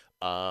break,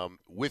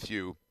 with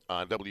you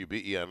on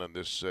WBEN on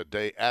this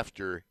day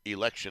after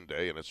Election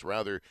Day, and it's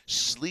rather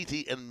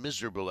sleety and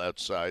miserable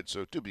outside,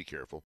 so do be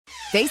careful.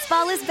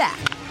 Baseball is back,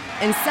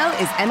 and so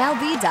is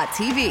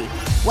MLB.tv.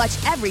 Watch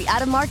every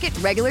out-of-market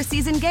regular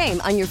season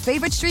game on your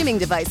favorite streaming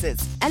devices,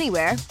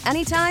 anywhere,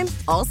 anytime,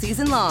 all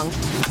season long.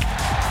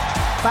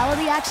 Follow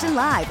the action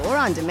live or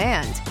on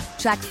demand.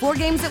 Track 4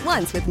 games at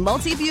once with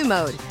multi-view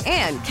mode,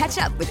 and catch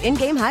up with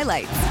in-game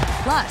highlights.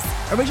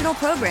 Plus, original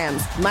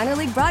programs, minor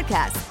league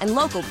broadcasts, and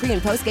local pre-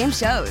 and post-game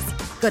shows.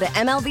 Go to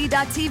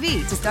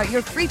MLB.tv to start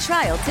your free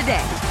trial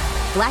today.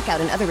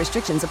 Blackout and other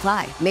restrictions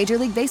apply. Major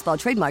League Baseball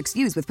trademarks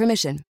used with permission.